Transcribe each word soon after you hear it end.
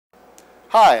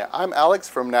Hi, I'm Alex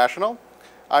from National.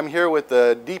 I'm here with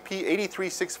the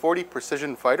DP83640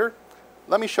 Precision Fighter.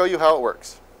 Let me show you how it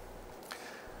works.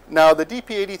 Now, the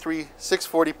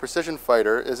DP83640 Precision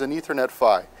Fighter is an Ethernet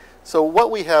PHY. So what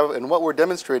we have and what we're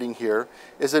demonstrating here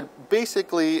is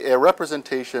basically a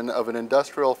representation of an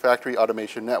industrial factory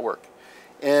automation network.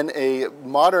 In a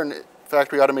modern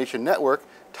factory automation network,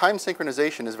 time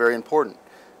synchronization is very important.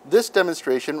 This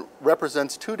demonstration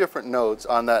represents two different nodes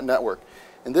on that network.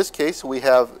 In this case, we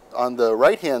have on the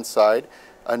right-hand side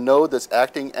a node that's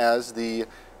acting as the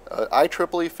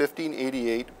IEEE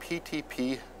 1588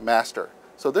 PTP master.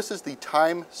 So this is the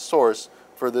time source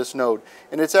for this node.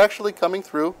 And it's actually coming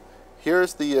through.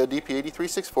 Here's the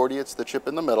DP83640, it's the chip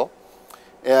in the middle.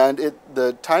 And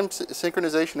the time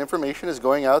synchronization information is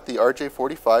going out the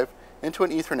RJ45 into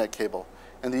an Ethernet cable.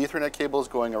 And the Ethernet cable is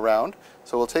going around.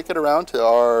 So we'll take it around to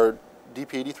our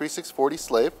DP83640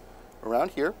 slave around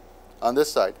here on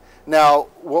this side. Now,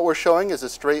 what we're showing is a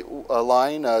straight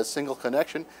line, single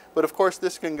connection, but of course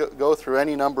this can go through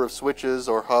any number of switches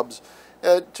or hubs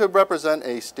to represent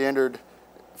a standard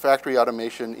factory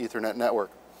automation Ethernet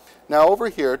network. Now over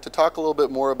here, to talk a little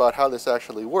bit more about how this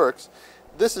actually works,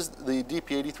 this is the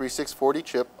DP83640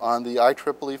 chip on the IEEE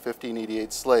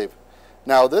 1588 slave.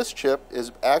 Now this chip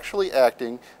is actually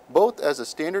acting both as a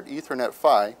standard Ethernet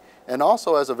PHY and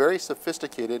also as a very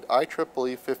sophisticated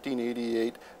IEEE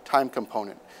 1588 time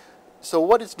component. So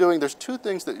what it's doing, there's two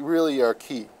things that really are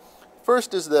key.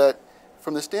 First is that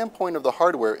from the standpoint of the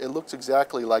hardware, it looks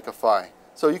exactly like a PHY.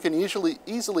 So you can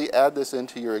easily add this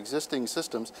into your existing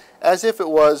systems as if it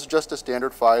was just a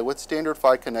standard PHY with standard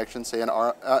PHY connection, say an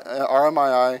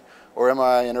RMII or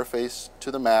MII interface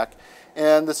to the Mac,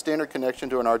 and the standard connection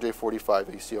to an RJ45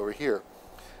 that you see over here.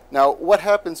 Now, what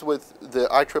happens with the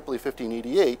IEEE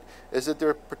 1588 is that there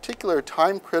are particular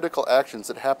time-critical actions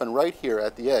that happen right here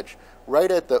at the edge,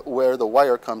 right at where the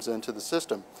wire comes into the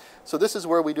system. So this is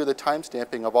where we do the time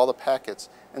stamping of all the packets,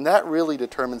 and that really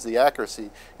determines the accuracy,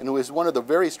 and it is one of the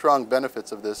very strong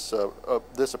benefits of this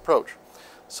approach.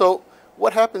 So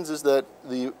what happens is that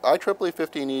the IEEE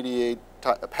 1588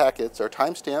 packets are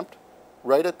time-stamped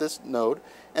right at this node,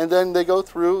 and then they go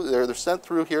through, they're sent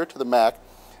through here to the Mac.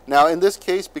 Now in this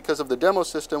case, because of the demo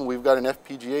system, we've got an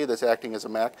FPGA that's acting as a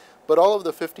Mac, but all of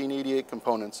the 1588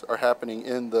 components are happening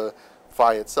in the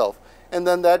PHY itself. And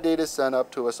then that data is sent up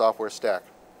to a software stack.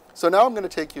 So now I'm going to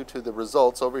take you to the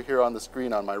results over here on the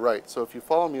screen on my right. So if you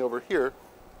follow me over here,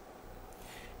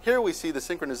 here we see the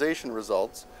synchronization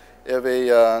results of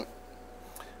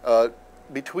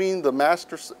between the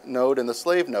master node and the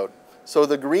slave node. So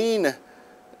the green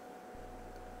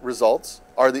results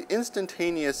are the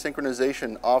instantaneous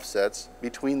synchronization offsets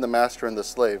between the master and the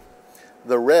slave.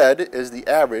 The red is the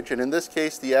average, and in this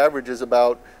case the average is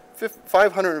about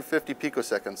 550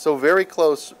 picoseconds, so very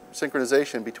close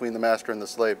synchronization between the master and the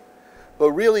slave.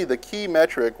 But really the key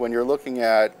metric when you're looking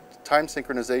at time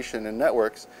synchronization in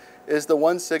networks is the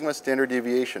 1 sigma standard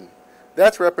deviation.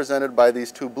 That's represented by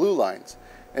these two blue lines.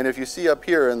 And if you see up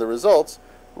here in the results,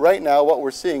 right now what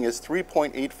we're seeing is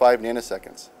 3.85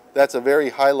 nanoseconds. That's a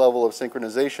very high level of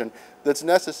synchronization that's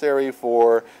necessary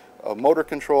for motor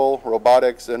control,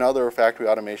 robotics, and other factory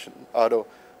automation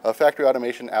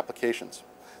applications.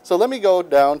 So let me go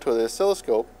down to the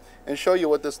oscilloscope and show you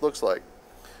what this looks like.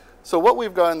 So what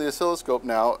we've got in the oscilloscope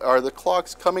now are the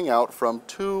clocks coming out from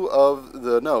two of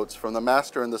the nodes, from the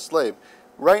master and the slave.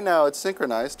 Right now it's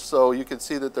synchronized, so you can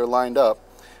see that they're lined up.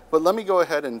 But let me go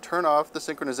ahead and turn off the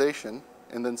synchronization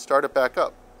and then start it back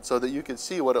up, so that you can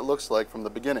see what it looks like from the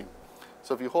beginning.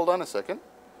 So if you hold on a second,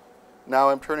 now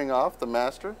I'm turning off the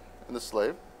master and the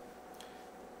slave.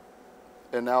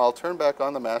 And now I'll turn back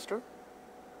on the master,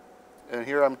 and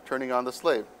here I'm turning on the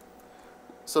slave.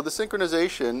 So the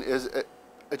synchronization is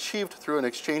achieved through an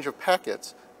exchange of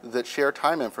packets that share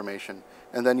time information.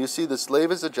 And then you see the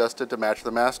slave is adjusted to match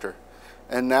the master.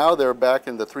 And now they're back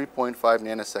in the 3.5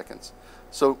 nanoseconds.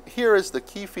 So here is the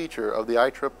key feature of the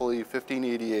IEEE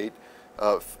 1588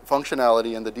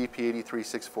 functionality in the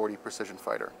DP83640 Precision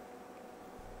Fighter.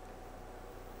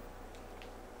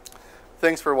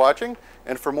 Thanks for watching,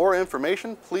 and for more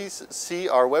information, please see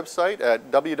our website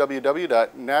at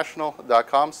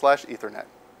www.national.com/Ethernet.